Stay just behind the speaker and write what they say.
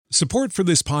Support for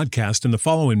this podcast and the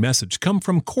following message come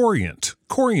from Corient.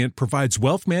 Corient provides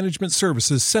wealth management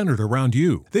services centered around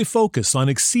you. They focus on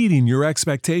exceeding your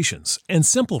expectations and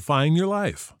simplifying your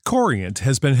life. Corient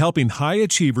has been helping high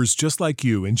achievers just like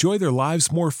you enjoy their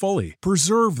lives more fully,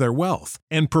 preserve their wealth,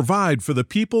 and provide for the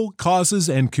people, causes,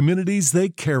 and communities they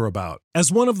care about. As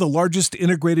one of the largest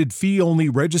integrated fee-only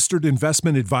registered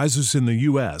investment advisors in the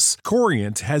U.S.,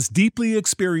 Corient has deeply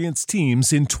experienced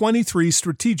teams in 23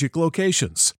 strategic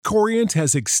locations. Corient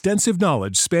has extensive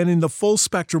knowledge spanning the full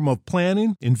spectrum of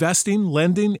planning, investing,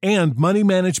 lending, and money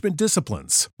management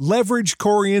disciplines. Leverage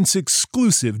Corient's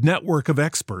exclusive network of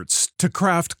experts to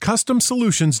craft custom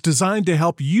solutions designed to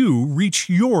help you reach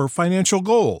your financial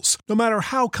goals, no matter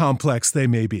how complex they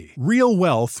may be. Real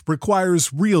wealth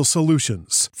requires real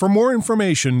solutions. For more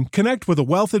information, connect with a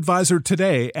wealth advisor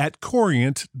today at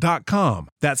Corient.com.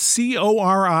 That's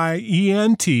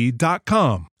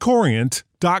Corient.com.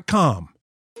 Corient.com.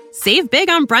 Save big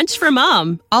on brunch for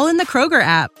mom, all in the Kroger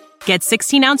app. Get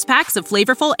 16-ounce packs of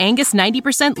flavorful Angus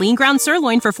 90% lean ground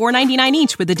sirloin for $4.99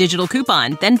 each with a digital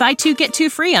coupon. Then buy 2, get 2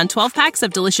 free on 12 packs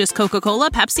of delicious Coca-Cola,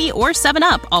 Pepsi, or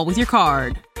 7-Up, all with your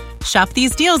card. Shop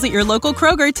these deals at your local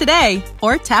Kroger today,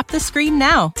 or tap the screen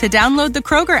now to download the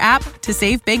Kroger app to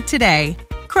save big today.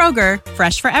 Kroger,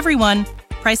 fresh for everyone.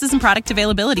 Prices and product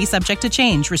availability subject to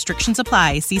change. Restrictions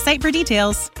apply. See site for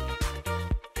details.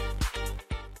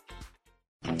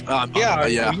 I'm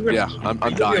dying.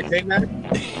 Okay, Matt?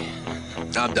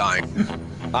 I'm dying.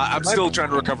 I'm still trying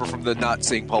to recover from the not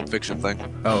seeing Pulp Fiction thing.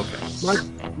 Oh, okay.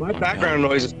 My background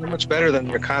noise is so much better than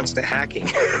your constant hacking.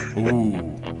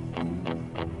 Ooh.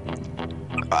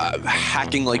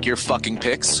 Hacking like your fucking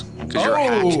picks? Because you're a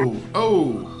hack.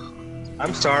 Oh.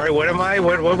 I'm sorry. What am I?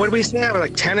 What did we say? I was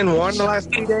like 10-1 the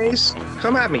last 2 days.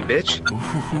 Come at me, bitch.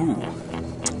 Ooh.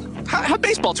 How'd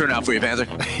baseball turn out for you, Panther?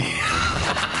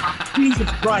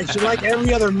 Jesus Christ, you're like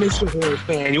every other Mr. Horror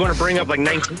fan. You want to bring up like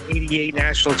 1988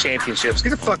 national championships.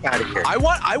 Get the fuck out of here. I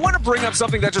want to bring up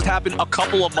something that just happened a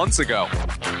couple of months ago.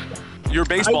 Your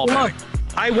baseball betting.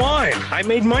 I won. I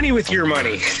made money with your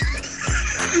money.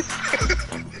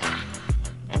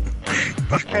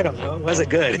 I don't know. Was it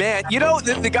good? Man, you know,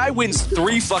 the guy wins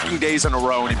 3 fucking days in a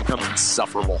row and he becomes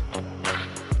insufferable.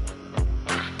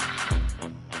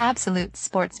 Absolute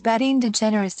sports betting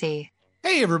degeneracy.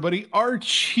 Hey everybody,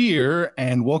 Arch here,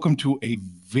 and welcome to a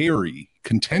very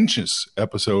contentious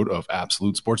episode of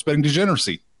Absolute Sports Betting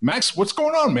Degeneracy. Max, what's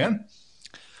going on, man?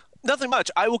 Nothing much.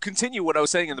 I will continue what I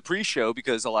was saying in the pre-show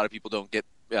because a lot of people don't get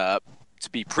to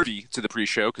be privy to the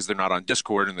pre-show because they're not on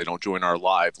Discord and they don't join our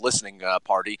live listening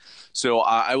party. So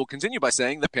I will continue by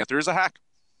saying that Panther is a hack.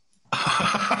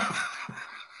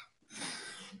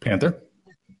 Panther?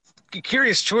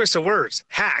 Curious choice of words.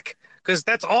 Hack. Because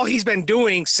that's all he's been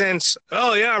doing since,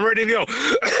 oh, yeah, I'm ready to go.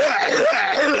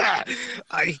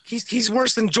 He's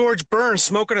worse than George Burns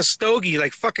smoking a stogie,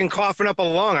 like fucking coughing up a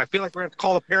lung. I feel like we're going to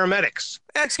call the paramedics.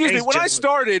 Excuse me, when I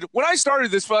started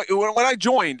this, when I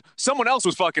joined, someone else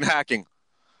was fucking hacking.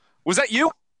 Was that you?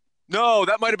 No,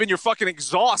 that might have been your fucking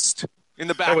exhaust in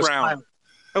the background.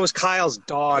 That was Kyle's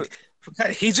dog.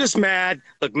 He's just mad.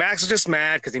 Look, Max is just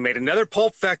mad because he made another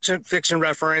Pulp Fiction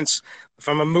reference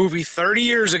from a movie 30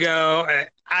 years ago.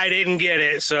 I didn't get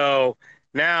it, so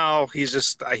now he's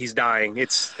just he's dying.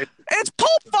 It's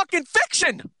Pulp fucking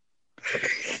Fiction.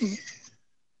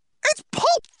 It's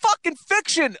Pulp fucking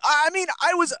Fiction. I mean,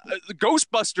 I was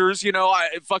Ghostbusters. You know, I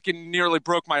fucking nearly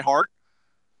broke my heart.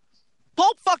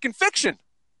 Pulp fucking Fiction.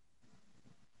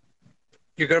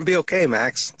 You're gonna be okay,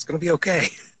 Max. It's gonna be okay.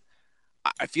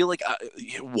 I feel like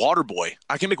Waterboy.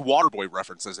 I can make Waterboy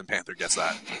references, and Panther gets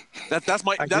that. That's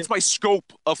my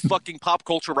scope of fucking pop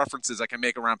culture references I can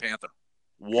make around Panther.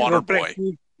 Waterboy.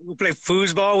 You play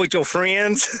foosball with your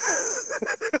friends.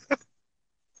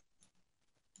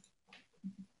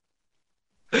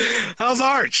 How's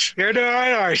Arch? You're doing all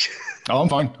right, Arch. Oh, I'm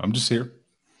fine. I'm just here.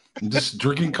 I'm just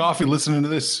drinking coffee, listening to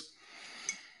this.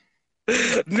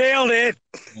 Nailed it.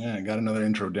 Yeah, I got another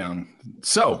intro down.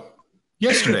 So,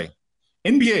 yesterday.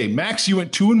 NBA, Max, you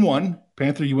went 2-1.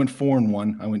 Panther, you went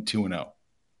 4-1. I went 2-0.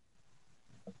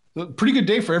 Pretty good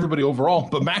day for everybody overall.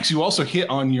 But Max, you also hit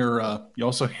on your. You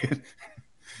also hit.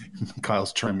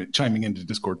 Kyle's chiming into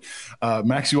Discord.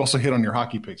 Max, you also hit on your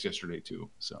hockey picks yesterday too.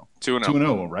 So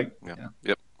 2-0, right? Yeah.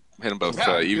 Yep. Hit them both.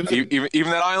 Yeah,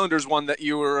 even that Islanders one that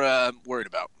you were worried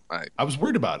about. I was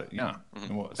worried about it. Yeah,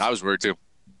 mm-hmm. It was. I was worried too.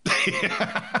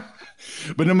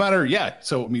 But no matter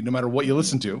what you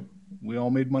listen to. We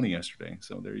all made money yesterday,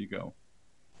 so there you go.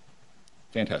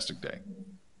 Fantastic day.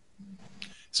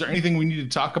 Is there anything we need to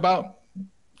talk about?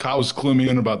 Kyle was cluing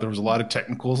in about there was a lot of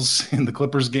technicals in the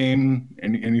Clippers game.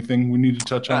 Anything we need to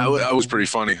touch on? That was pretty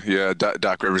funny. Yeah,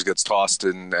 Doc Rivers gets tossed,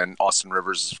 and Austin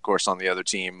Rivers, of course, on the other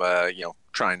team,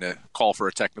 trying to call for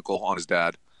a technical on his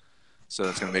dad. So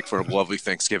that's going to make for a lovely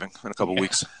Thanksgiving in a couple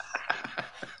weeks.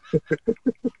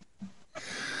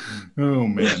 Oh,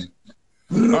 man.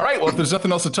 All right, well, if there's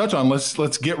nothing else to touch on,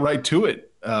 let's get right to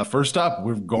it. First up,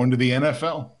 we're going to the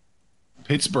NFL.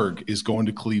 Pittsburgh is going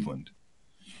to Cleveland.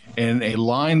 And a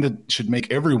line that should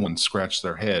make everyone scratch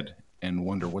their head and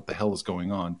wonder what the hell is going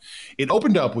on. It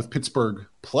opened up with Pittsburgh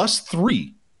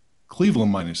 +3,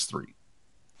 Cleveland -3.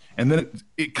 And then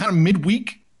it kind of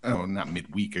midweek, not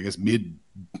midweek, I guess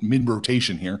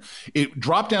mid-rotation here, it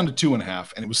dropped down to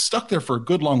 2.5, and it was stuck there for a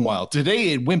good long while.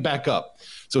 Today, it went back up.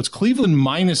 So it's Cleveland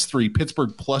 -3,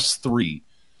 Pittsburgh +3.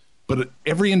 But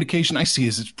every indication I see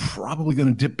is it's probably going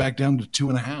to dip back down to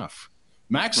 2.5.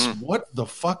 Max, what the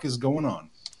fuck is going on?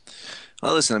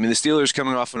 Well, listen, I mean, the Steelers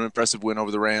coming off an impressive win over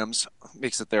the Rams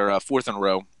makes it their fourth in a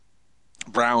row.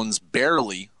 Browns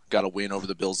barely got a win over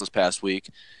the Bills this past week.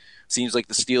 Seems like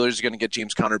the Steelers are going to get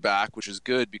James Conner back, which is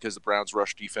good because the Browns'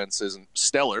 rush defense isn't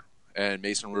stellar, and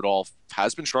Mason Rudolph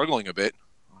has been struggling a bit.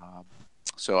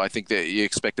 So I think that you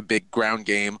expect a big ground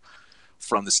game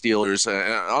from the Steelers.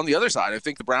 On the other side, I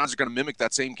think the Browns are going to mimic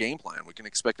that same game plan. We can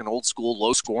expect an old-school,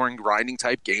 low-scoring,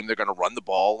 grinding-type game. They're going to run the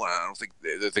ball. I don't think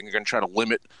they're going to try to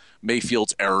limit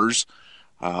Mayfield's errors.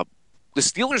 The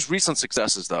Steelers' recent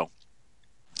successes, though,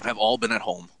 have all been at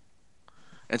home.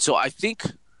 And so I think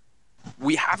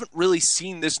we haven't really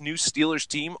seen this new Steelers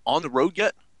team on the road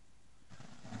yet.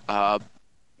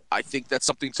 I think that's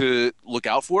something to look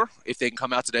out for if they can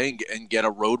come out today and get a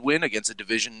road win against a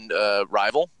division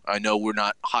rival. I know we're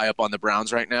not high up on the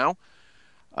Browns right now,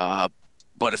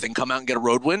 but if they can come out and get a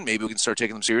road win, maybe we can start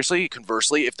taking them seriously.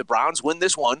 Conversely, if the Browns win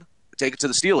this one, take it to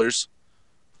the Steelers,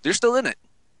 they're still in it.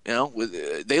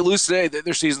 They lose today,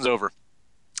 their season's over.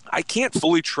 I can't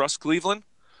fully trust Cleveland.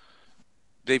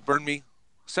 They've burned me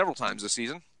several times this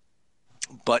season,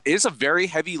 but it is a very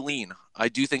heavy lean. I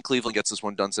do think Cleveland gets this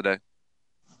one done today.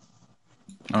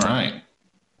 All right.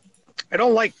 I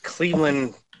don't like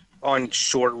Cleveland on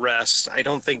short rest. I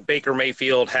don't think Baker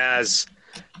Mayfield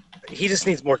he just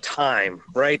needs more time,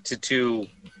 right? To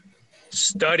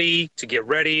study, to get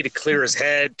ready, to clear his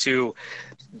head, to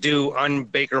do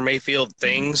un-Baker Mayfield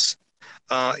things.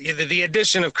 The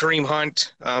addition of Kareem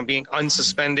Hunt being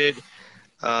unsuspended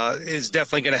is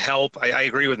definitely going to help. I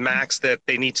agree with Max that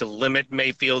they need to limit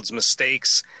Mayfield's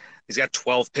mistakes. He's got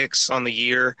 12 picks on the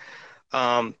year.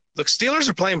 Look, Steelers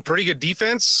are playing pretty good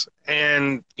defense,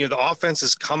 and the offense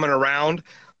is coming around.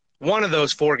 One of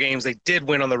those 4 games they did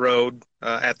win on the road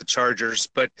at the Chargers,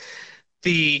 but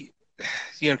to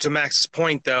Max's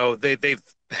point though, they've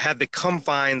had the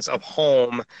confines of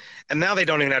home, and now they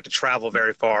don't even have to travel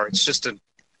very far. It's just an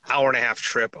hour-and-a-half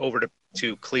trip over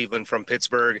to Cleveland from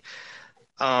Pittsburgh.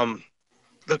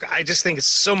 Look, I just think it's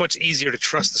so much easier to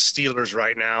trust the Steelers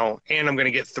right now, and I'm going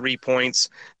to get 3 points.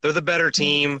 They're the better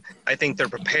team. I think they're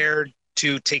prepared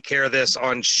to take care of this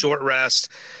on short rest.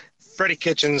 Freddie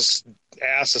Kitchens'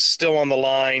 ass is still on the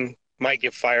line. Might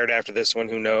get fired after this one.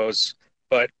 Who knows?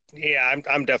 But, yeah,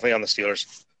 I'm definitely on the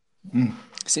Steelers.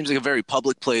 Seems like a very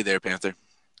public play there, Panther.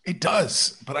 It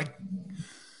does, but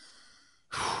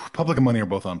public and money are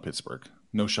both on Pittsburgh.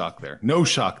 No shock there.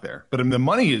 But I mean, the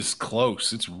money is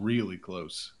close. It's really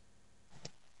close.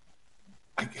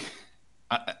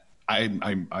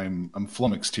 I'm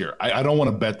flummoxed here. I don't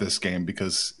want to bet this game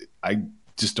because I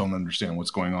just don't understand what's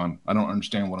going on. I don't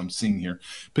understand what I'm seeing here.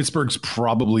 Pittsburgh's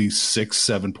probably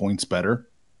 6-7 points better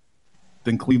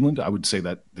than Cleveland. I would say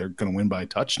that they're going to win by a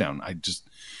touchdown. I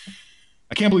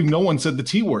can't believe no one said the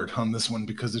T word on this one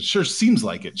because it sure seems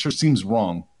like it. Sure seems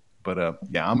wrong. But,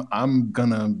 yeah, I'm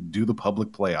going to do the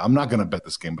public play. I'm not going to bet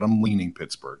this game, but I'm leaning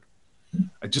Pittsburgh.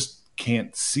 I just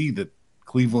can't see that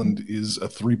Cleveland is a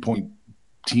 3-point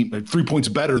team, 3 points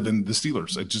better than the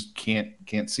Steelers. I just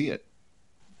can't see it.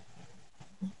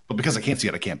 But because I can't see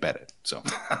it, I can't bet it. So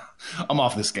I'm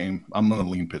off this game. I'm going to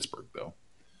lean Pittsburgh, though.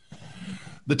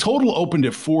 The total opened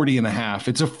at 40.5.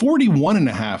 It's a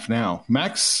 41.5 now.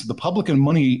 Max, the public and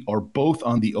money are both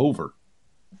on the over.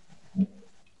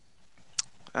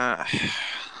 I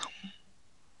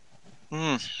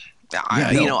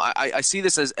see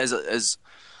this as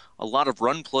a lot of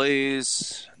run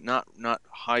plays, not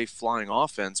high flying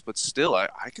offense, but still, I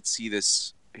could see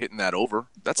this hitting that over.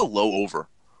 That's a low over,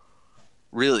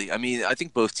 really. I mean, I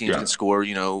think both teams can score,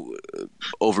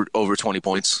 over 20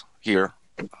 points here.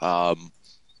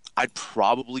 I'd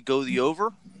probably go the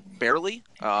over, barely.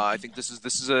 I think this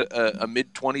is a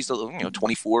mid 20s,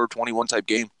 24, 21 type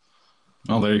game.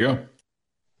 Oh, there you go.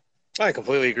 I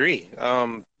completely agree.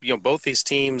 Both these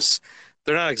teams,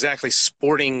 they're not exactly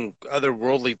sporting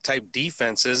otherworldly type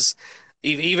defenses.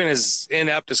 Even as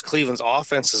inept as Cleveland's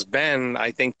offense has been,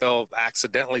 I think they'll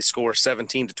accidentally score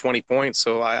 17 to 20 points.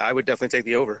 So I would definitely take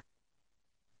the over.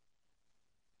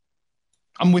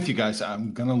 I'm with you guys.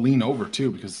 I'm gonna lean over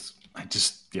too because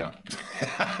yeah.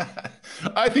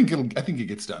 I think it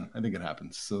gets done. I think it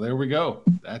happens. So there we go.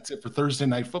 That's it for Thursday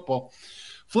Night Football.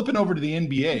 Flipping over to the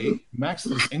NBA, Max,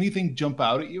 does anything jump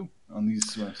out at you on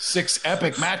these 6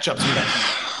 epic matchups?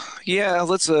 Yeah,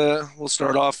 we'll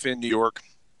start off in New York.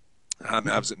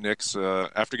 Mavs at Knicks.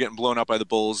 After getting blown out by the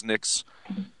Bulls, Knicks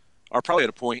are probably at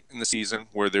a point in the season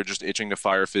where they're just itching to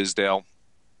fire Fizdale.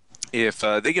 If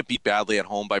they get beat badly at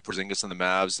home by Porzingis and the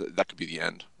Mavs, that could be the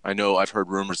end. I know I've heard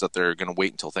rumors that they're going to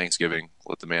wait until Thanksgiving,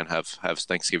 let the man have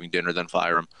Thanksgiving dinner, then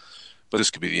fire him. But this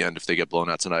could be the end if they get blown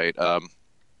out tonight.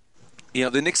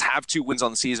 The Knicks have 2 wins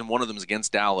on the season. One of them is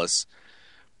against Dallas.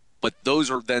 But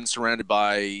those are then surrounded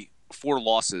by 4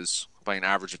 losses by an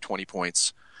average of 20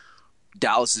 points.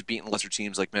 Dallas has beaten lesser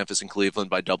teams like Memphis and Cleveland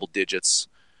by double digits.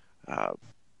 Not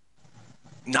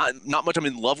much I'm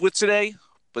in love with today,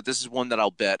 but this is one that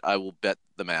I'll bet. I will bet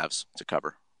the Mavs to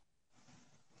cover.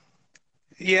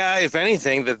 Yeah, if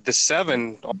anything, the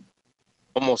 7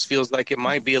 almost feels like it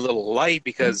might be a little light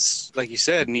because, like you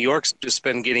said, New York's just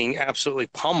been getting absolutely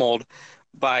pummeled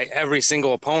by every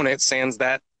single opponent sans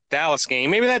that Dallas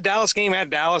game. Maybe that Dallas game at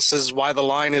Dallas is why the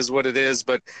line is what it is,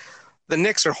 but the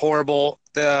Knicks are horrible.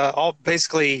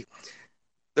 Basically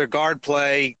their guard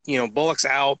play, Bullock's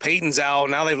out, Payton's out.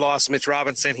 Now they've lost Mitch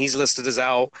Robinson. He's listed as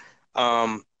out.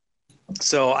 There's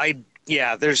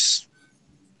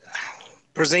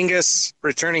Porzingis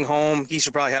returning home. He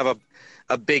should probably have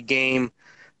a big game.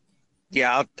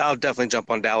 Yeah, I'll definitely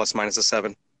jump on Dallas minus a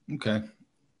 7. Okay.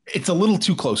 It's a little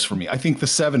too close for me. I think the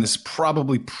 7 is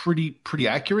probably pretty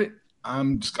accurate.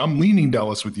 I'm leaning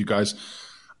Dallas with you guys.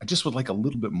 I just would like a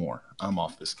little bit more. I'm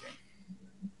off this game.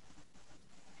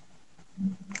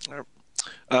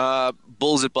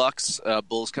 Bulls at Bucks.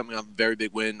 Bulls coming off a very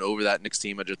big win over that Knicks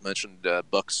team I just mentioned.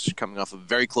 Bucks coming off a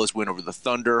very close win over the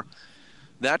Thunder.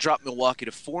 That dropped Milwaukee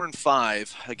to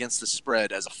 4-5 against the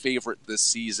spread as a favorite this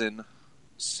season.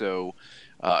 So,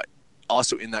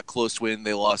 also in that close win,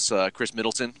 they lost Chris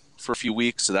Middleton for a few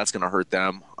weeks, so that's going to hurt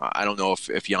them. I don't know if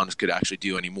Giannis could actually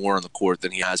do any more on the court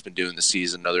than he has been doing this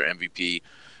season, another MVP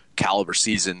caliber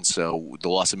season. So the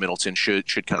loss of Middleton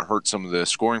should kind of hurt some of the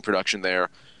scoring production there.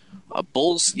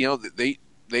 Bulls, they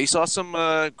saw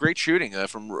some great shooting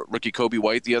from rookie Kobe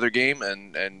White the other game,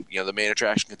 and the main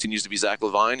attraction continues to be Zach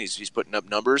LaVine. He's putting up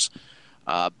numbers.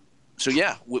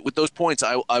 With those points,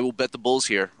 I will bet the Bulls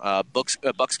here. Bucks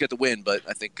get the win, but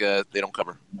I think they don't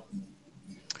cover.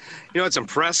 What's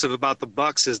impressive about the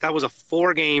Bucks is that was a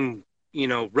 4-game,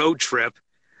 road trip,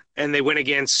 and they went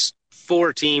against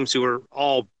 4 teams who were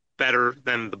all better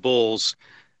than the Bulls.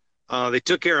 They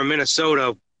took care of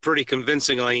Minnesota pretty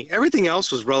convincingly. Everything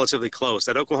else was relatively close.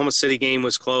 That Oklahoma City game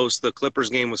was close. The Clippers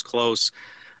game was close.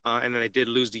 And then they did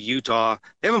lose to Utah.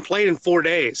 They haven't played in 4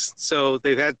 days, so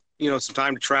they've had some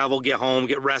time to travel, get home,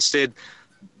 get rested.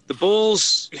 The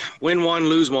Bulls win 1,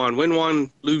 lose 1, win 1,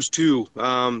 lose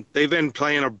 2. They've been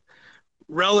playing a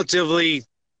relatively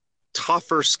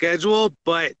tougher schedule,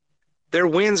 but their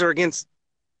wins are against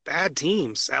bad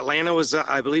teams. Atlanta was,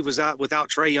 I believe, out without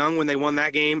Trae Young when they won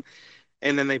that game,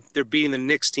 and then they're beating the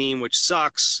Knicks team, which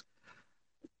sucks.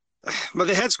 But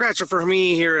the head scratcher for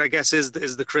me here, I guess, is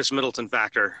the Chris Middleton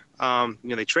factor.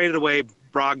 They traded away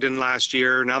Brogdon last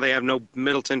year. Now they have no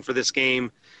Middleton for this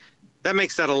game. That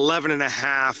makes that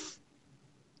 11.5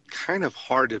 kind of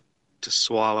hard to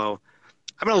swallow.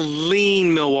 I'm going to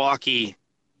lean Milwaukee.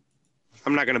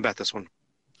 I'm not going to bet this one.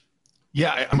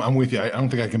 Yeah, I'm with you. I don't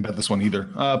think I can bet this one either.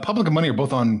 Public and money are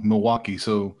both on Milwaukee,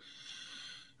 so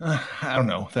I don't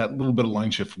know. That little bit of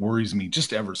line shift worries me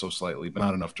just ever so slightly, but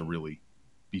not enough to really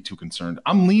be too concerned.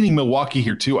 I'm leaning Milwaukee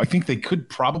here too. I think they could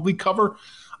probably cover.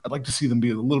 I'd like to see them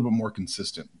be a little bit more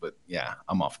consistent, but yeah,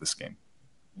 I'm off this game.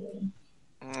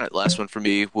 All right, last one for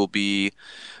me will be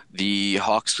the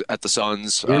Hawks at the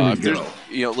Suns.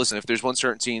 Listen, if there's one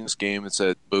certainty in this game, it's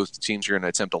that both teams are going to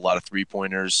attempt a lot of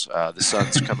three-pointers. The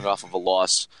Suns coming off of a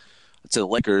loss to the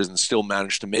Lakers and still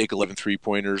managed to make 11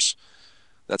 three-pointers.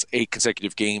 That's 8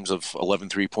 consecutive games of 11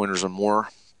 three-pointers or more.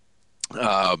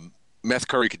 Meth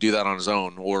Curry could do that on his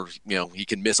own, or he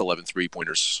can miss 11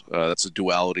 three-pointers. That's a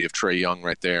duality of Trae Young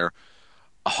right there.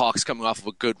 Hawks coming off of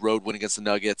a good road win against the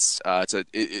Nuggets.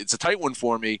 It's a tight one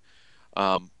for me.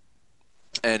 And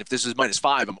if this is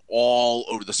 -5, I'm all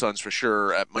over the Suns for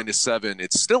sure. At -7,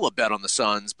 it's still a bet on the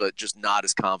Suns, but just not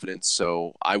as confident.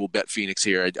 So I will bet Phoenix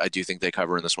here. I do think they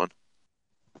cover in this one.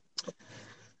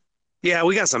 Yeah,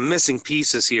 we got some missing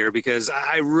pieces here because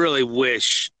I really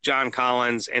wish John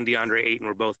Collins and DeAndre Ayton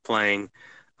were both playing.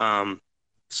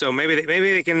 So maybe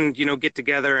they can get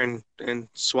together and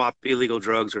swap illegal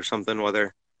drugs or something while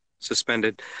they're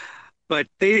suspended. But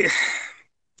God,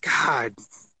 7.5,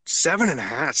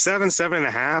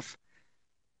 7.5.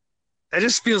 That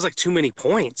just feels like too many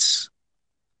points.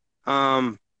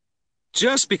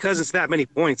 Just because it's that many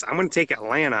points, I'm going to take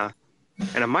Atlanta.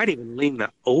 And I might even lean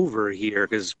the over here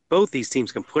because both these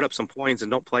teams can put up some points and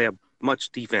don't play up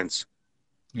much defense.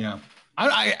 Yeah.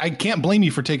 I can't blame you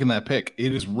for taking that pick.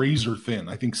 It is razor thin.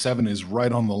 I think 7 is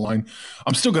right on the line.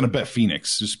 I'm still going to bet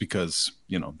Phoenix just because,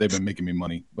 they've been making me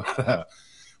money. But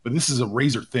this is a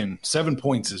razor thin. 7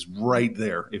 points is right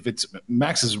there.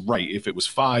 Max is right. If it was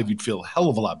 5, you'd feel a hell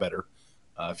of a lot better.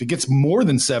 If it gets more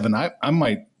than 7, I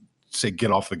might say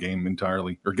get off the game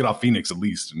entirely or get off Phoenix at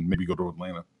least and maybe go to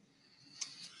Atlanta.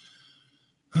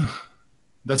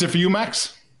 That's it for you,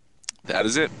 Max? That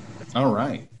is it. All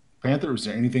right. Panther, is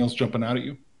there anything else jumping out at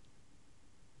you?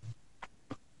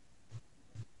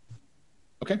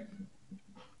 Okay.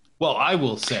 Well, I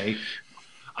will say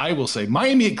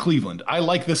Miami at Cleveland. I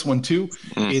like this one too.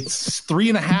 It's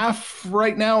 3.5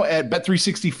 right now at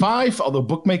Bet365, although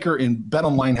Bookmaker and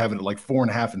BetOnline have it at like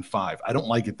 4.5 and 5. I don't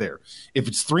like it there. If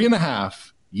it's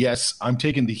 3.5, yes, I'm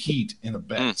taking the Heat in a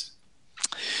bet.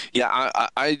 Yeah,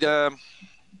 I'd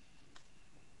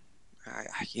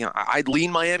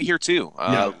lean Miami here too.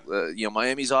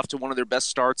 Miami's off to one of their best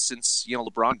starts since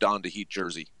LeBron donned a Heat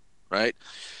jersey, right?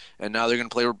 And now they're going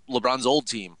to play LeBron's old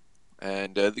team,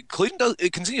 and Cleveland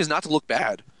continues not to look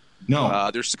bad.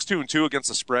 No, they're 6-2-2 against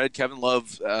the spread. Kevin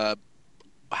Love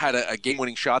had a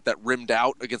game-winning shot that rimmed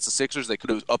out against the Sixers. They could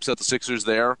have upset the Sixers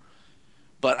there,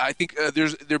 but I think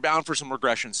they're bound for some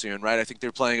regression soon, right? I think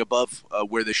they're playing above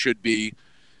where they should be,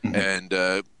 and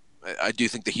I do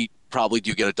think the Heat probably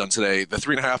do get it done today. The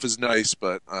 3.5 is nice,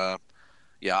 but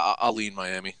I'll lean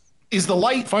Miami. Is the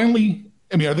light finally?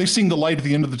 I mean, are they seeing the light at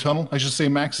the end of the tunnel? I should say,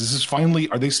 Max. Is this finally?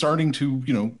 Are they starting to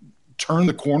turn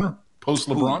the corner post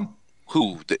LeBron?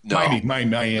 Who? No.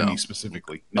 Miami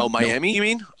specifically. No, Miami? You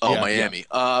mean? Oh, yeah, Miami.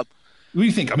 Yeah. What do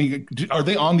you think? I mean, are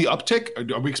they on the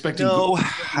uptick? Are we expecting? No,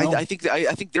 I think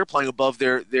they're playing above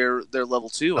their level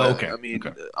too. Oh, okay.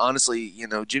 Honestly,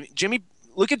 Jimmy.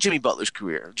 Look at Jimmy Butler's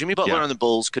career. Jimmy Butler on the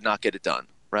Bulls could not get it done,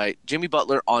 right? Jimmy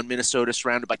Butler on Minnesota,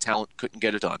 surrounded by talent, couldn't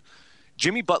get it done.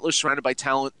 Jimmy Butler surrounded by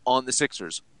talent on the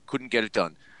Sixers, couldn't get it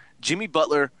done. Jimmy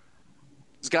Butler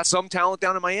has got some talent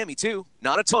down in Miami too.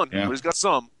 Not a ton, but he's got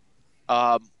some.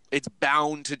 It's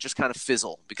bound to just kind of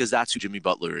fizzle because that's who Jimmy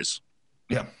Butler is.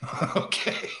 Yeah.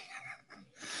 Okay.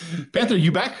 Panther,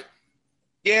 you back?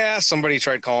 Yeah, somebody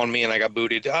tried calling me and I got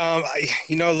booted.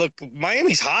 Look,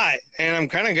 Miami's hot, and I'm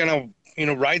kind of gonna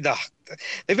ride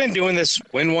they've been doing this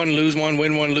win one, lose one,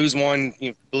 win one, lose one.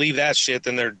 You believe that shit,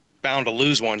 then they're bound to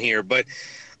lose one here. But,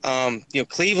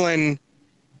 Cleveland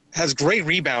has great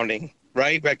rebounding,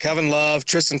 right? But Kevin Love,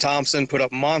 Tristan Thompson put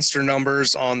up monster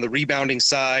numbers on the rebounding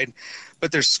side,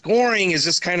 but their scoring is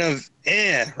just kind of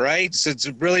right? So it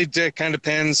really kind of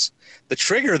depends. The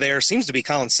trigger there seems to be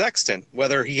Colin Sexton,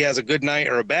 whether he has a good night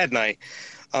or a bad night.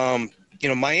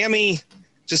 Miami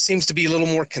just seems to be a little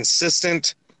more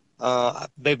consistent.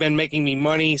 They've been making me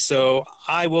money, so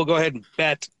I will go ahead and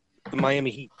bet the Miami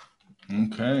Heat.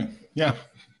 Okay. Yeah,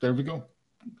 there we go.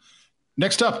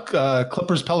 Next up,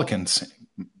 Clippers Pelicans.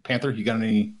 Panther, you got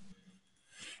any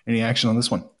action on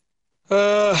this one?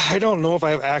 I don't know if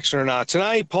I have action or not.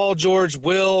 Tonight, Paul George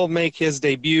will make his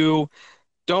debut.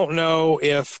 Don't know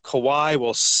if Kawhi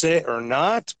will sit or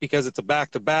not because it's a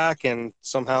back-to-back, and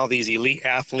somehow these elite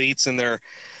athletes in their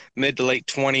mid to late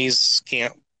 20s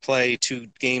can't play 2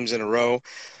 games in a row.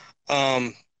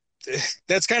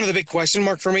 That's kind of the big question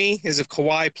mark for me is if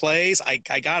Kawhi plays. I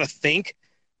got to think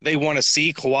they want to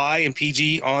see Kawhi and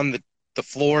PG on the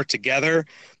floor together.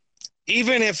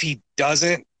 Even if he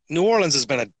doesn't, New Orleans has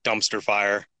been a dumpster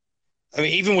fire. I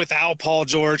mean, even without Paul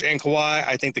George and Kawhi,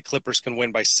 I think the Clippers can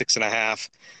win by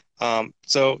 6.5.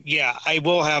 So, yeah, I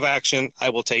will have action. I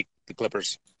will take the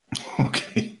Clippers.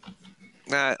 Okay.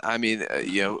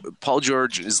 Paul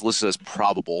George is listed as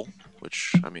probable,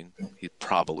 which, he's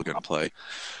probably going to play.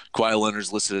 Kawhi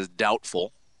Leonard's listed as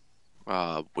doubtful,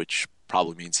 which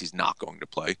probably means he's not going to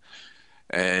play.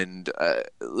 And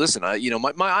listen,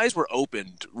 my eyes were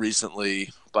opened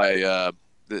recently by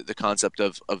the concept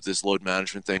of this load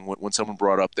management thing when someone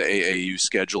brought up the AAU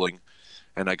scheduling,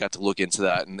 and I got to look into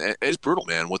that. And it's brutal,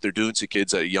 man, what they're doing to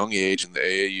kids at a young age in the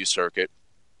AAU circuit.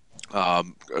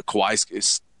 Kawhi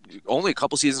is only a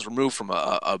couple seasons removed from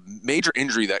a major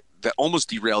injury that almost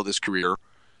derailed his career.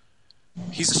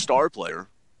 He's a star player.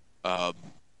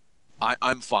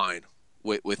 I'm fine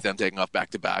with them taking off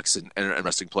back-to-backs and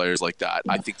resting players like that.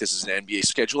 I think this is an NBA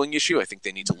scheduling issue. I think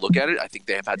they need to look at it. I think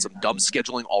they have had some dumb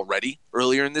scheduling already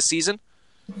earlier in this season,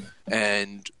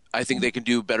 and I think they can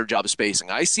do a better job of spacing.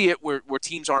 I see it where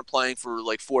teams aren't playing for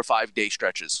like 4 or 5 day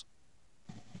stretches.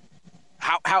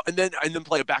 How and then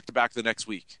play a back-to-back the next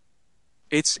week.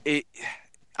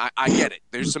 I get it.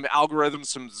 There's some algorithms,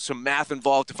 some math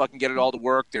involved to fucking get it all to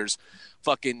work. There's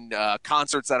fucking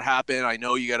concerts that happen. I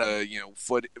know you gotta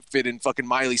fit in fucking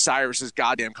Miley Cyrus's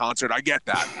goddamn concert. I get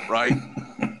that, right?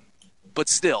 But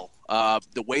still,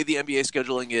 the way the NBA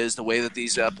scheduling is, the way that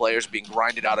these players are being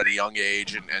grinded out at a young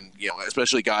age, and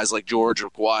especially guys like George or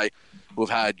Kawhi who have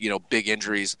had big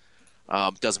injuries,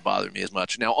 doesn't bother me as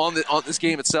much. Now on this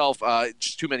game itself,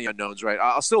 just too many unknowns, right?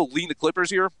 I'll still lean the Clippers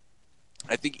here.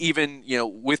 I think even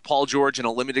with Paul George in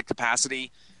a limited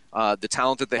capacity, the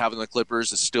talent that they have in the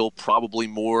Clippers is still probably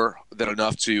more than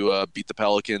enough to beat the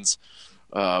Pelicans.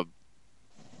 But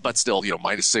still,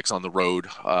 -6 on the road,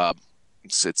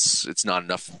 it's not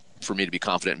enough for me to be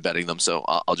confident in betting them. So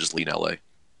I'll just lean LA.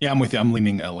 Yeah, I'm with you. I'm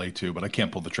leaning LA too, but I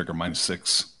can't pull the trigger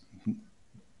 -6.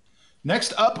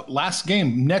 Next up, last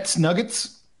game, Nets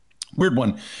Nuggets. Weird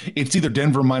one. It's either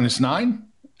Denver -9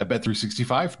 at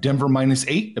Bet365, Denver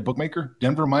 -8 at Bookmaker,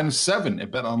 Denver -7 at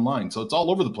Bet Online. So it's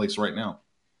all over the place right now.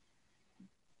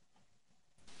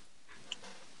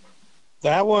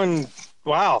 That one,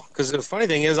 wow. Because the funny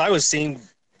thing is, I was seeing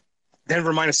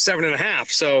Denver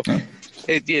 -7.5. So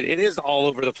it is all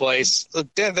over the place.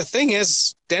 The thing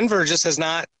is, Denver just has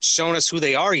not shown us who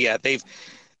they are yet. They've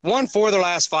won 4 of their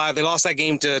last 5. They lost that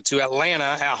game to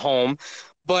Atlanta at home,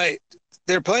 but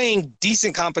they're playing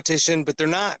decent competition. But they're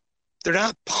not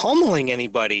pummeling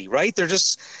anybody, right?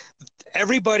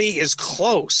 Everybody is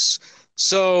close.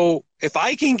 So if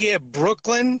I can get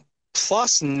Brooklyn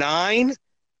 +9,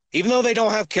 even though they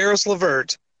don't have Karis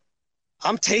LeVert,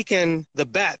 I'm taking the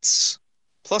bets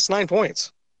 +9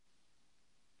 points.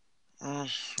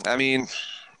 I mean,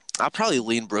 I'll probably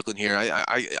lean Brooklyn here.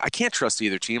 I can't trust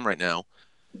either team right now.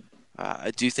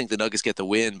 I do think the Nuggets get the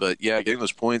win, but yeah, getting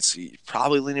those points,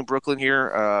 probably leaning Brooklyn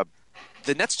here.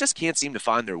 The Nets just can't seem to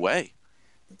find their way.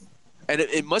 And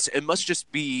it must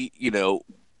just be,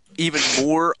 even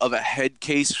more of a head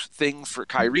case thing for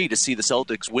Kyrie to see the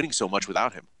Celtics winning so much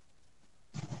without him.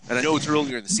 And I know it's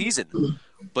earlier in the season,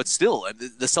 but still,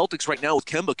 the Celtics right now with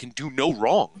Kemba can do no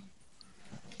wrong.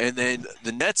 And then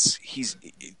the Nets,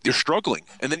 they're struggling.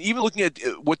 And then even looking at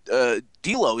what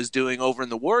D'Lo is doing over in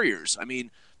the Warriors, I mean,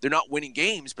 they're not winning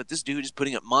games, but this dude is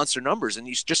putting up monster numbers. And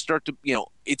you just start to,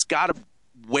 it's got to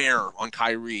wear on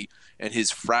Kyrie and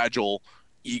his fragile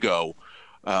ego.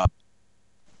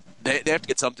 They have to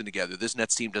get something together. This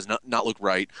Nets team does not look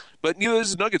right. But neither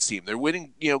does the Nuggets team. They're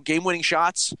winning, game-winning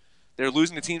shots. They're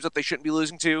losing to teams that they shouldn't be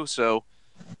losing to. So,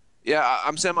 yeah,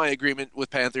 I'm semi-agreement with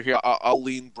Panther here. I'll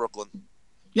lean Brooklyn.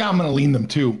 Yeah, I'm going to lean them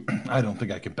too. I don't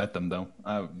think I can bet them, though.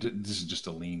 This is just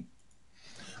a lean.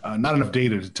 Not enough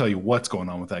data to tell you what's going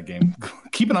on with that game.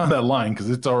 Keep an eye on that line because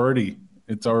it's already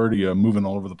moving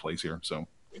all over the place here. So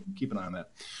keep an eye on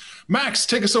that. Max,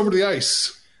 take us over to the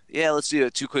ice. Yeah, let's do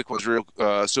 2 quick ones.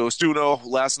 So Stuno,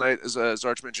 last night, as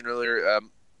Arch mentioned earlier,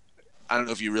 I don't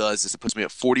know if you realize this, it puts me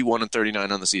at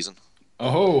 41-39 on the season.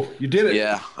 Oh, you did it.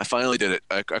 Yeah, I finally did it.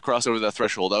 I crossed over that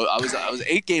threshold. I was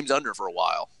 8 games under for a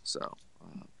while, so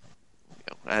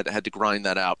I had to grind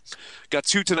that out. Got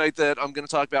 2 tonight that I'm going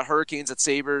to talk about. Hurricanes at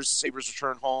Sabres. Sabres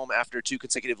return home after 2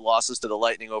 consecutive losses to the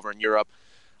Lightning over in Europe.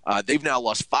 They've now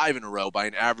lost 5 in a row by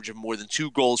an average of more than 2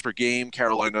 goals per game.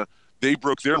 Carolina, they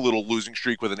broke their little losing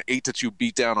streak with an 8-2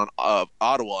 beatdown on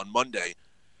Ottawa on Monday.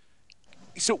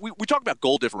 So we talk about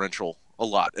goal differential a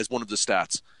lot as one of the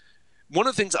stats. One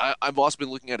of the things I've also been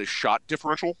looking at is shot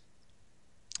differential,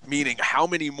 meaning how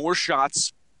many more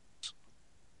shots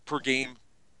per game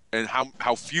and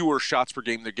how fewer shots per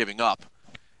game they're giving up.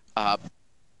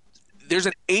 There's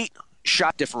an 8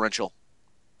 shot differential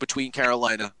between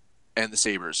Carolina and the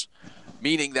Sabres,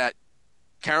 meaning that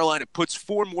Carolina puts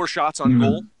 4 more shots on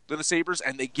goal than the Sabres,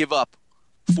 and they give up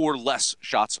 4 less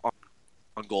shots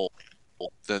on goal.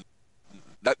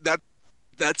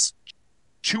 That's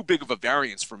too big of a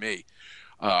variance for me.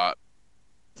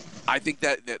 I think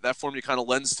that formula kind of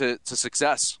lends to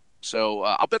success. So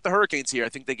I'll bet the Hurricanes here. I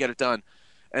think they get it done.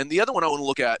 And the other one I want to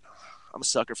look at, I'm a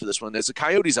sucker for this one, is the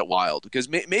Coyotes at Wild. Because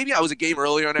maybe I was a game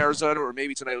earlier on Arizona, or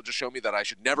maybe tonight will just show me that I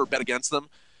should never bet against them.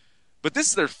 But this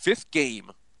is their 5th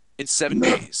game in 7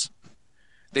 days.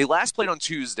 They last played on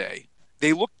Tuesday.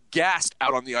 They looked gassed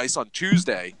out on the ice on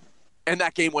Tuesday, and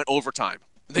that game went overtime.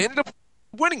 They ended up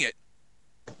winning it,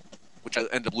 which I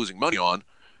ended up losing money on.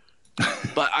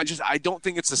 But I don't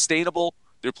think it's sustainable.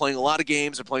 They're playing a lot of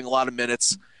games. They're playing a lot of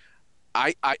minutes.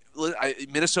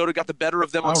 Minnesota got the better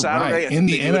of them on Saturday. Right. In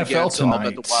the NFL tonight, I'll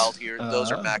bet the Wild here.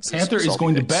 Those are Max's. Panther is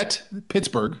going to bet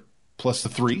Pittsburgh plus the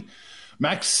 3.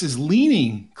 Max is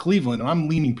leaning Cleveland, and I'm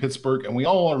leaning Pittsburgh, and we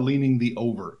all are leaning the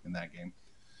over in that game.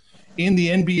 In the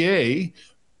NBA,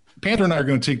 Panther and I are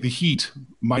going to take the Heat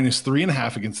minus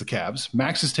 3.5 against the Cavs.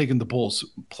 Max is taking the Bulls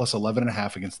plus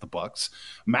 11.5 against the Bucks.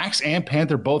 Max and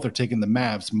Panther both are taking the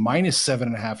Mavs minus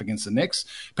 7.5 against the Knicks.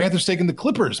 Panther's taking the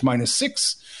Clippers minus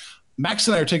 6. Max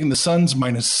and I are taking the Suns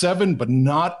minus 7, but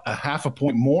not a half a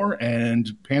point more.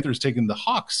 And Panther's taking the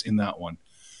Hawks in that one.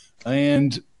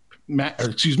 And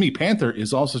Panther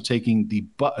is also taking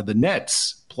the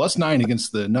Nets plus 9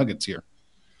 against the Nuggets here.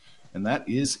 And that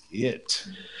is it.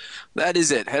 That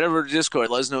is it. Head over to Discord.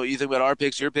 Let us know what you think about our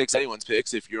picks, your picks, anyone's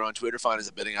picks. If you're on Twitter, find us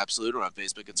at Betting Absolute, or on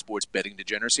Facebook at Sports Betting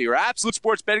Degeneracy, or Absolute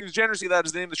Sports Betting Degeneracy. That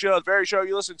is the name of the show. The very show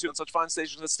you listen to on such fine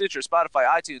stations as Stitcher, Spotify,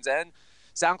 iTunes, and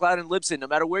SoundCloud and Libsyn. No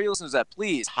matter where you listen to that,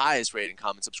 please, highest rating,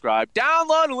 comment, subscribe,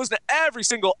 download, and listen to every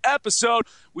single episode.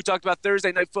 We talked about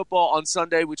Thursday Night Football on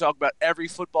Sunday. We talk about every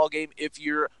football game. If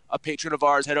you're a patron of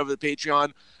ours, head over to the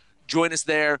Patreon. Join us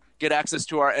there. Get access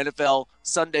to our NFL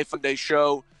Sunday Funday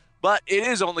show. But it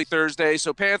is only Thursday,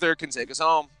 so Panther can take us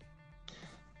home.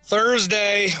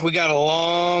 Thursday, we got a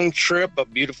long trip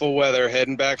of beautiful weather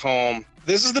heading back home.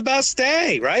 This is the best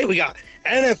day, right? We got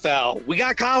NFL, we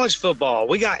got college football,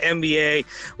 we got NBA,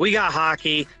 we got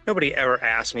hockey. Nobody ever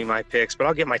asked me my picks, but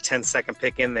I'll get my 10-second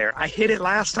pick in there. I hit it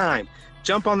last time.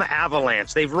 Jump on the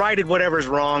Avalanche. They've righted whatever's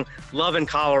wrong. Loving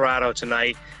Colorado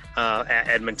tonight at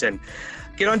Edmonton.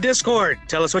 Get on Discord.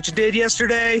 Tell us what you did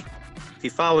yesterday. If you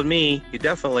followed me, you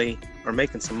definitely are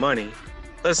making some money.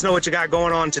 Let us know what you got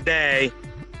going on today,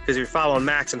 because if you're following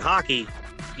Max and hockey,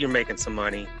 you're making some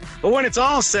money. But when it's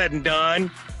all said and done,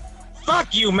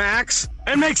 fuck you, Max,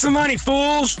 and make some money,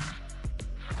 fools!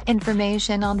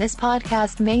 Information on this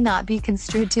podcast may not be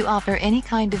construed to offer any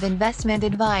kind of investment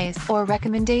advice or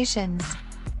recommendations.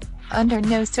 Under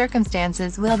no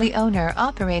circumstances will the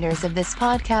owner-operators of this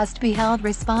podcast be held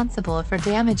responsible for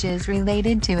damages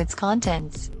related to its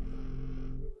contents.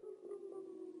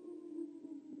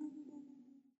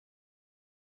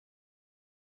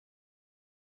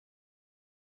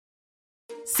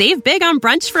 Save big on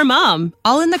brunch for mom,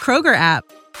 all in the Kroger app.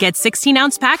 Get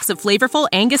 16-ounce packs of flavorful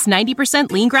Angus 90%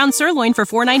 lean ground sirloin for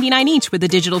 $4.99 each with a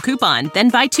digital coupon. Then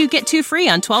buy 2, get 2 free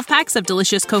on 12 packs of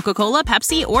delicious Coca-Cola,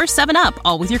 Pepsi, or 7-Up,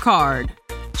 all with your card.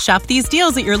 Shop these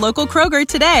deals at your local Kroger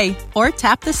today, or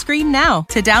tap the screen now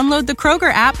to download the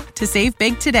Kroger app to save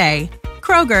big today.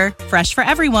 Kroger, fresh for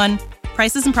everyone.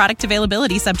 Prices and product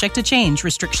availability subject to change.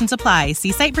 Restrictions apply.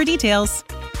 See site for details.